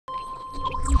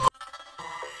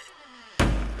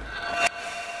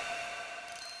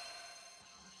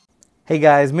Hey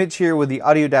guys, Mitch here with the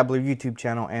TheAudioDabbler YouTube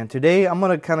channel, and today I'm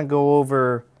going to kind of go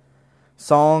over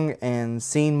song and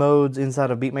scene modes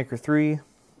inside of Beatmaker 3.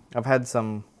 I've had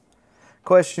some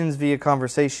questions via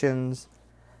conversations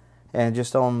and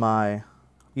just on my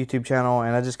YouTube channel,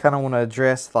 and I just kind of want to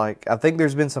address, I think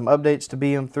there's been some updates to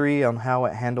BM3 on how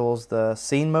it handles the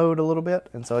scene mode a little bit,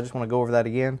 and so I just want to go over that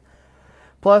again.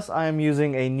 Plus, I am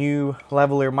using a new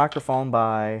lavalier microphone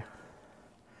by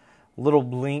Little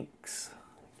Blinks.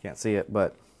 Can't see it,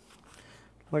 but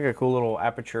look at a cool little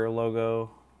aperture logo.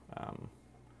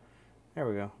 There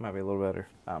we go, might be a little better.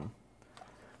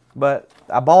 But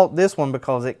I bought this one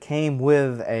because it came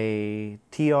with a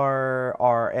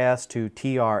TRRS to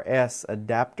TRS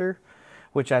adapter,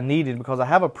 which I needed because I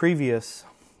have a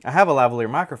lavalier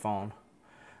microphone,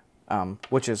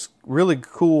 which is really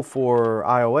cool for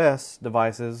iOS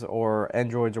devices or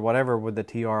Androids or whatever with the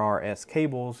TRRS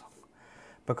cables,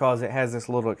 because it has this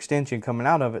little extension coming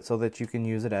out of it so that you can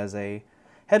use it as a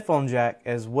headphone jack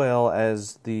as well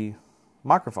as the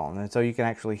microphone, and so you can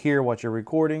actually hear what you're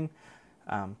recording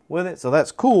with it. So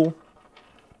that's cool,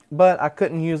 but I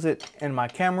couldn't use it in my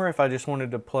camera if I just wanted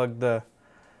to plug the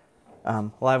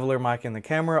lavalier mic in the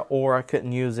camera, or I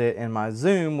couldn't use it in my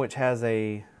Zoom, which has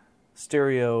a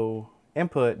stereo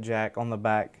input jack on the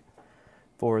back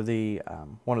for the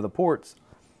one of the ports.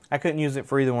 I couldn't use it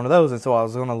for either one of those, and so I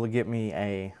was going to get me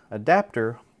a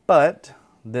adapter, but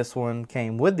this one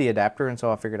came with the adapter, and so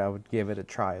I figured I would give it a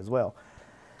try as well.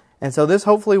 And so this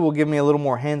hopefully will give me a little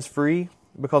more hands-free,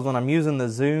 because when I'm using the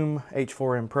Zoom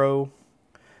H4n Pro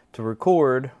to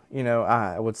record, you know,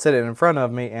 I would sit it in front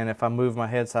of me, and if I move my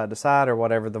head side to side or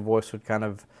whatever, the voice would kind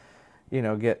of, you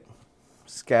know, get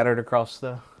scattered across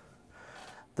the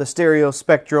stereo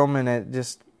spectrum, and it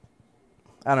just,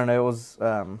 I don't know, it was,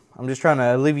 I'm just trying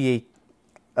to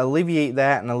alleviate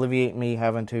that and alleviate me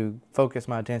having to focus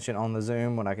my attention on the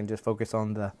Zoom when I can just focus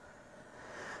on the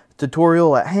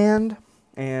tutorial at hand.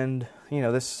 And, you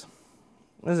know, this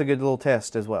is a good little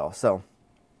test as well. So,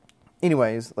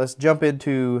 anyways, let's jump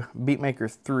into Beatmaker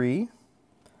 3.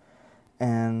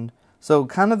 And so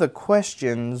kind of the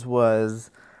questions was,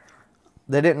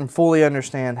 they didn't fully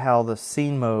understand how the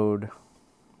scene mode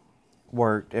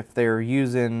worked if they're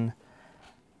using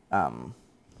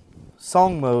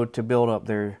song mode to build up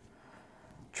their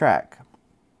track.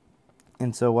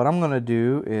 And so what I'm going to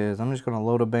do is I'm just going to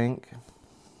load a bank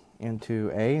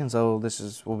into A, and so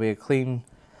this will be a clean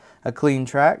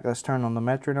track. Let's turn on the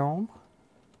metronome.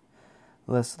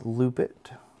 Let's loop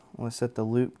it. Let's set the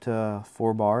loop to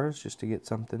 4 bars just to get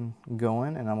something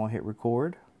going, and I'm going to hit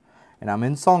record, and I'm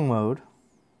in song mode.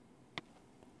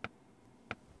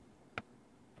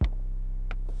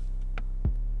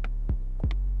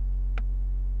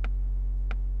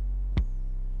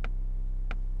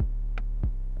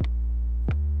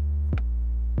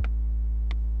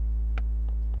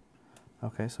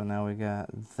 Okay, so now we got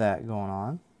that going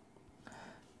on.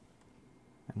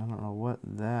 And I don't know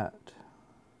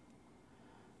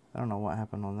what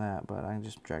happened on that, but I can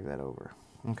just drag that over.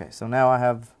 Okay, so now I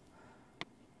have,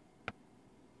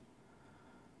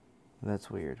 that's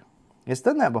weird. It's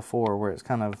done that before where it's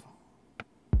kind of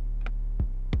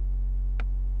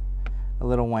a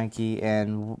little wanky,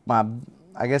 and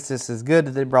I guess this is good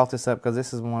that they brought this up, because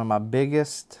this is one of my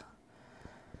biggest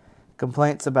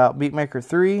complaints about Beatmaker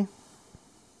 3.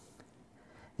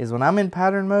 Is when I'm in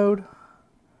pattern mode,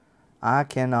 I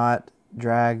cannot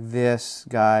drag this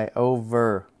guy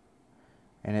over,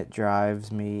 and it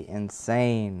drives me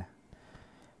insane.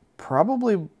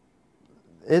 Probably,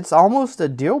 it's almost a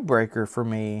deal breaker for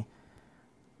me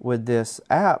with this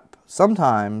app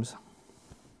sometimes,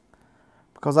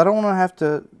 because I don't want to have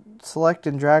to select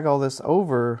and drag all this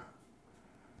over,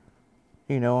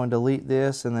 you know, and delete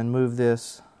this and then move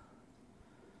this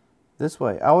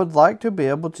way. I would like to be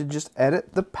able to just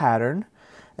edit the pattern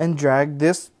and drag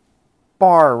this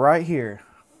bar right here.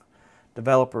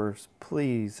 Developers,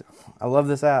 please. I love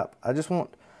this app. I just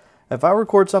want, if I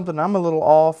record something I'm a little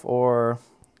off, or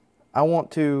I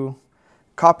want to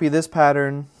copy this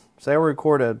pattern, say I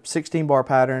record a 16 bar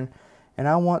pattern, and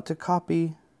I want to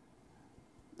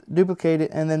duplicate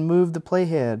it and then move the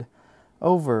playhead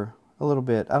over a little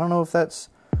bit. I don't know if that's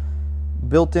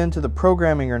built into the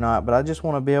programming or not, but I just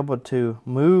want to be able to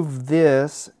move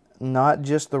this, not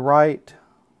just the right,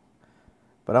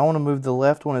 but I want to move the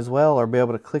left one as well, or be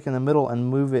able to click in the middle and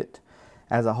move it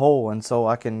as a whole, and so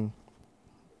I can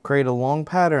create a long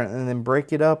pattern and then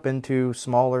break it up into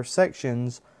smaller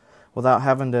sections without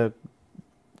having to,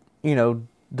 you know,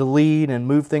 delete and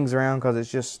move things around, because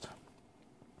it's just,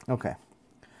 okay.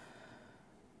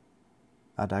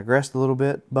 I digressed a little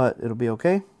bit, but it'll be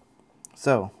okay.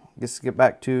 So, let's get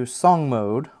back to song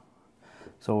mode.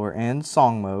 So we're in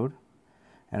song mode,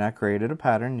 and I created a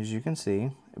pattern, as you can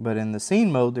see. But in the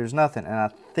scene mode, there's nothing. And I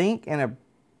think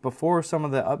before some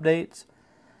of the updates,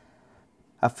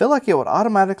 I feel like it would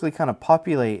automatically kind of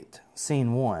populate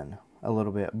scene 1 a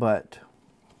little bit. But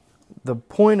the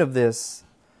point of the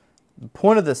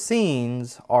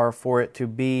scenes are for it to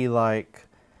be like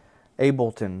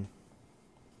Ableton,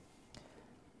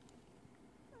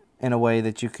 in a way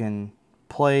that you can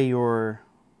play your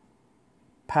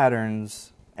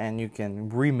patterns and you can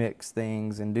remix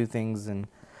things and do things in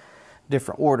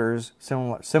different orders,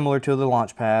 similar to the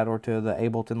Launchpad or to the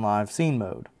Ableton Live scene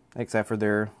mode, except for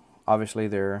they're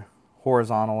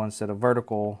horizontal instead of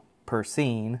vertical per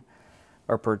scene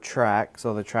or per track.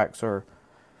 So the tracks are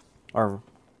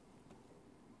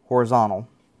horizontal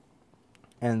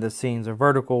and the scenes are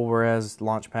vertical, whereas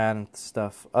Launchpad and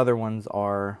stuff, other ones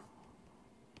are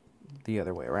the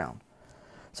other way around.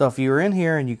 So if you're in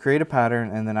here and you create a pattern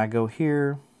and then I go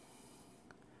here,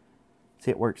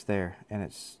 see, it works there and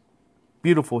it's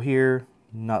beautiful here,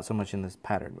 not so much in this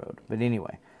pattern mode. But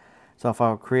anyway, so if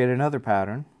I'll create another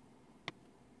pattern,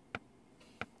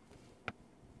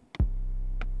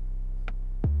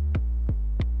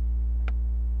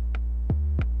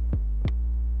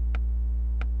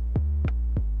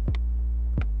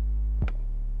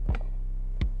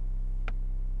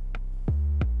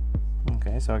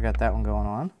 okay, so I got that one going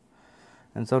on.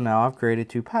 And so now I've created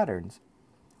 2 patterns.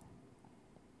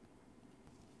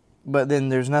 But then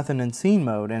there's nothing in scene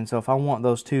mode, and so if I want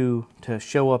those 2 to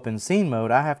show up in scene mode,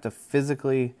 I have to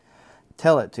physically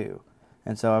tell it to.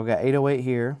 And so I've got 808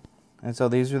 here, and so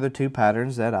these are the 2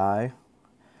 patterns that I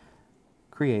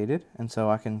created. And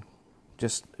so I can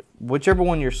just, whichever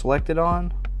one you're selected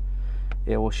on,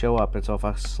 it will show up. And so if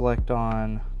I select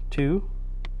on 2,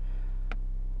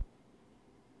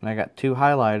 and I got 2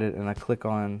 highlighted, and I click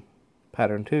on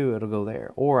pattern 2, it'll go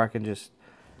there. Or I can just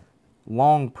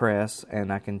long press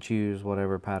and I can choose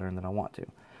whatever pattern that I want to.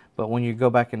 But when you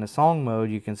go back into song mode,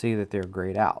 you can see that they're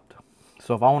grayed out.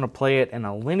 So if I want to play it in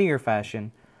a linear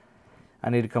fashion,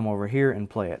 I need to come over here and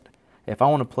play it. If I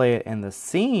want to play it in the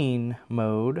scene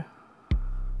mode,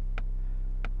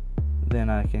 then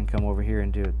I can come over here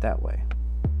and do it that way.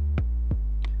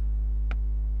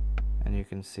 And you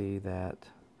can see that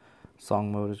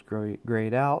song mode is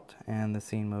grayed out and the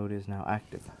scene mode is now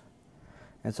active.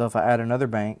 And so if I add another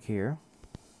bank here,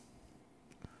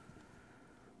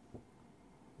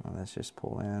 let's just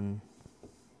pull in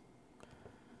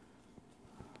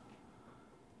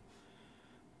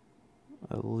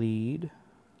a lead.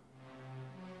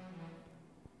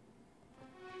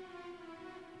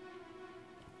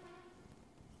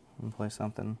 And play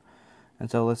something. And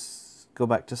so let's go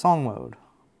back to song mode.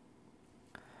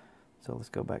 So let's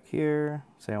go back here.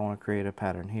 Say I want to create a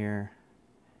pattern here.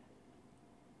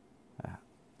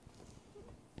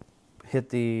 Hit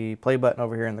the play button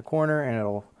over here in the corner and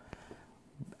it'll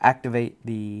activate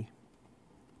the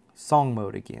song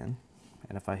mode again.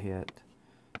 And if I hit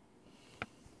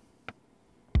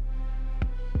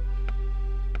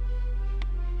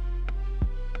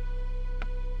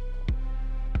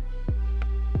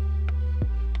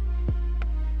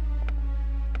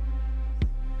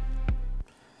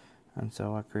and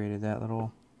so I created that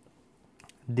little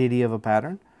ditty of a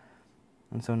pattern.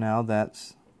 And so now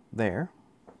that's there.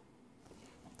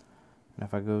 And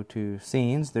if I go to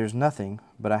scenes, there's nothing,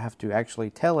 but I have to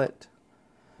actually tell it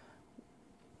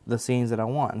the scenes that I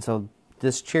want. And so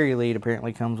this cherry lead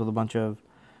apparently comes with a bunch of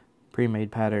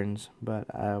pre-made patterns, but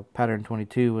pattern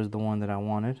 22 was the one that I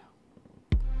wanted.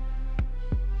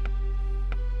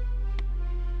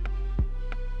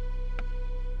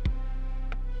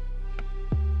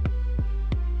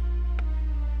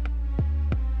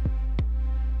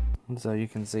 And so you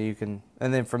can see, and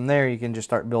then from there you can just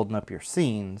start building up your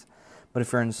scenes. But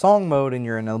if you're in song mode and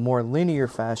you're in a more linear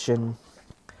fashion,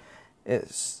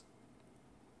 it's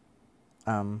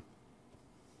trying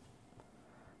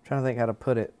to think how to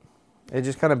put it. It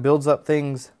just kind of builds up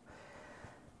things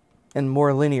in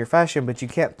more linear fashion, but you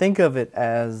can't think of it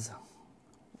as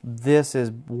this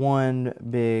is one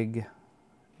big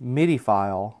MIDI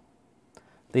file.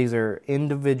 These are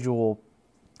individual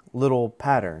little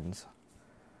patterns.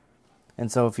 And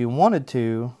so if you wanted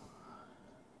to,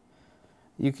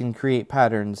 you can create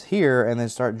patterns here and then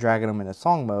start dragging them into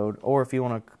song mode. Or if you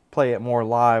want to play it more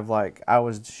live like I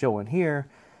was showing here,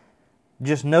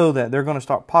 just know that they're going to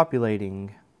start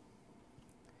populating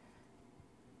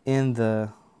in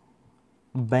the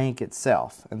bank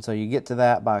itself. And so you get to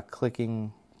that by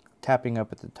tapping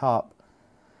up at the top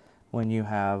when you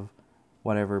have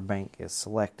whatever bank is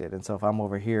selected. And so if I'm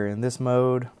over here in this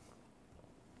mode,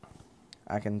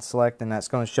 I can select, and that's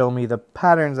going to show me the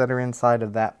patterns that are inside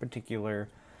of that particular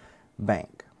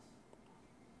bank.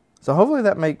 So hopefully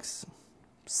that makes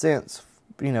sense,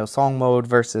 you know, song mode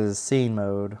versus scene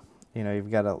mode. You know,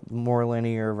 you've got a more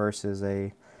linear versus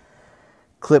a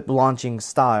clip launching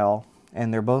style,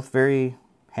 and they're both very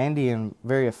handy and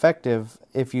very effective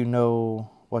if you know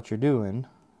what you're doing,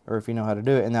 or if you know how to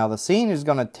do it. And now the scene is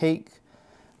going to take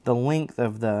the length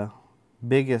of the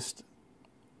biggest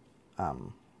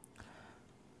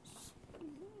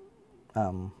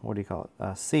what do you call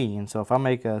it, scene. So if I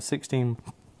make a 16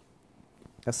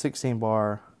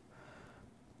 bar,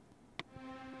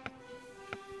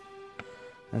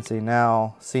 and see,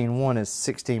 now scene 1 is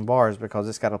 16 bars because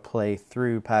it's got to play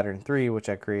through pattern 3, which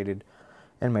I created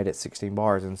and made it 16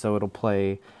 bars. And so it'll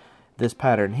play this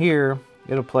pattern here,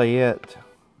 it'll play it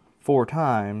 4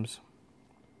 times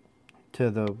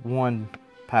to the one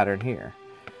pattern here.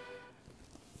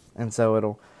 And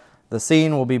so the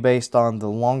scene will be based on the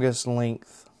longest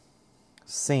length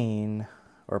scene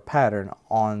or pattern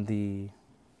on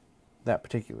that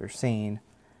particular scene.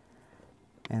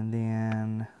 And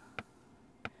then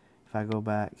if I go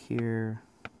back here,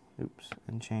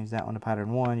 and change that one to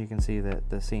pattern 1, you can see that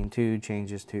the scene 2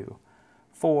 changes to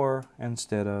 4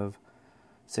 instead of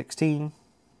 16.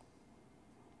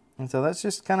 And so that's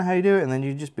just kind of how you do it, and then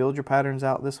you just build your patterns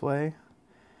out this way.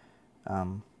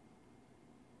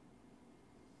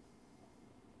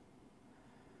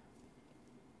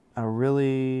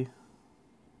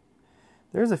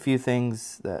 There's a few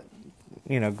things that,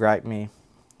 you know, gripe me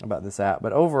about this app,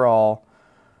 but overall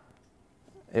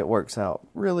it works out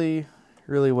really,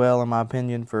 really well in my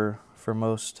opinion for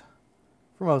most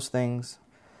things.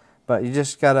 But you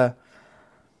just gotta,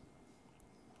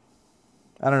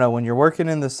 I don't know, when you're working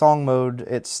in the song mode,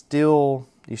 you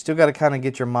still got to kind of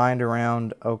get your mind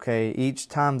around, okay, each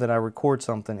time that I record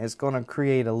something, it's going to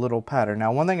create a little pattern.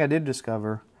 Now, one thing I did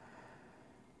discover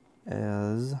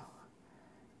is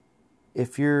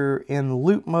if you're in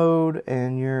loop mode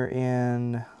and you're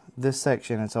in this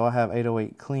section, and so I have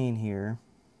 808 clean here,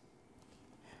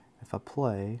 if I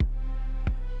play,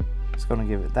 it's going to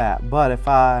give it that. But if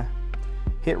I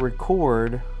hit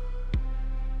record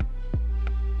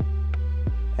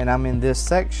and I'm in this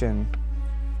section,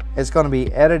 it's going to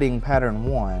be editing pattern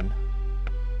 1.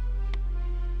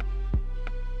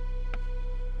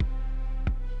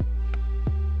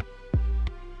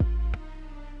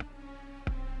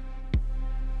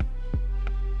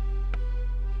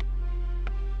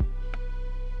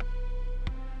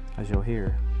 As you'll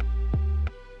hear.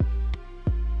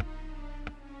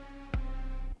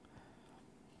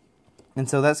 And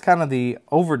so that's kind of the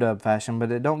overdub fashion,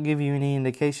 but it don't give you any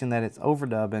indication that it's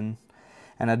overdubbing.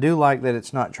 And I do like that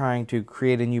it's not trying to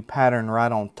create a new pattern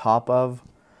right on top of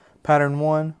pattern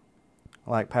 1,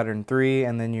 like pattern 3,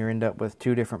 and then you end up with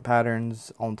 2 different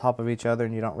patterns on top of each other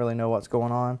and you don't really know what's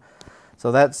going on.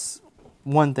 So that's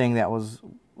one thing that was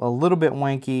a little bit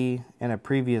wanky in a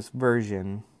previous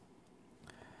version,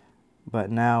 but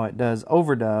now it does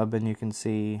overdub, and you can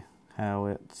see how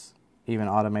it's even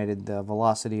automated the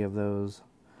velocity of those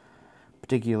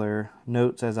particular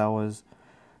notes as I was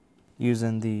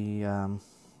using the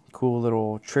cool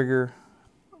little trigger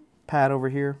pad over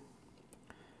here.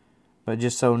 But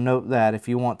just so note that if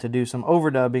you want to do some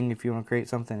overdubbing, if you want to create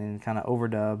something and kind of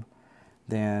overdub,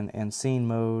 then in scene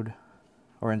mode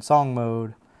or in song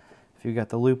mode, if you've got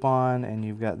the loop on and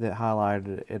you've got that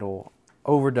highlighted, it'll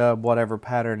overdub whatever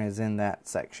pattern is in that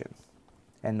section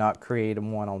and not create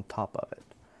one on top of it.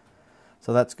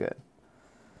 So that's good.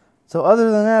 So other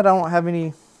than that, I don't have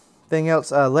anything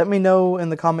else. Let me know in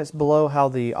the comments below how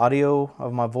the audio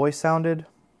of my voice sounded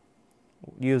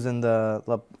using the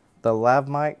Lav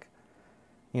Mic,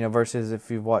 you know, versus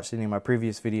if you've watched any of my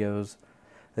previous videos.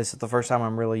 This is the first time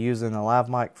I'm really using the Lav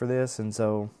Mic for this, and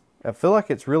so I feel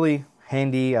like it's really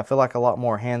handy. I feel like a lot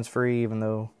more hands-free, even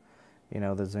though, you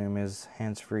know, the Zoom is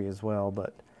hands-free as well,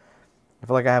 but I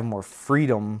feel like I have more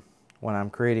freedom when I'm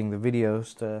creating the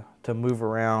videos to move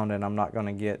around, and I'm not going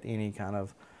to get any kind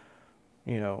of,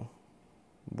 you know,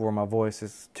 where my voice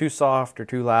is too soft or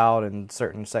too loud in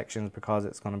certain sections, because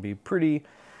it's going to be pretty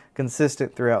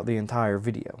consistent throughout the entire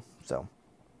video. So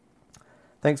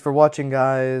thanks for watching,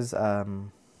 guys.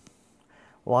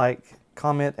 Like,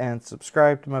 comment, and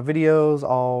subscribe to my videos.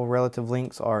 All relative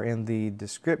links are in the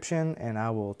description, and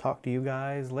I will talk to you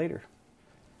guys later.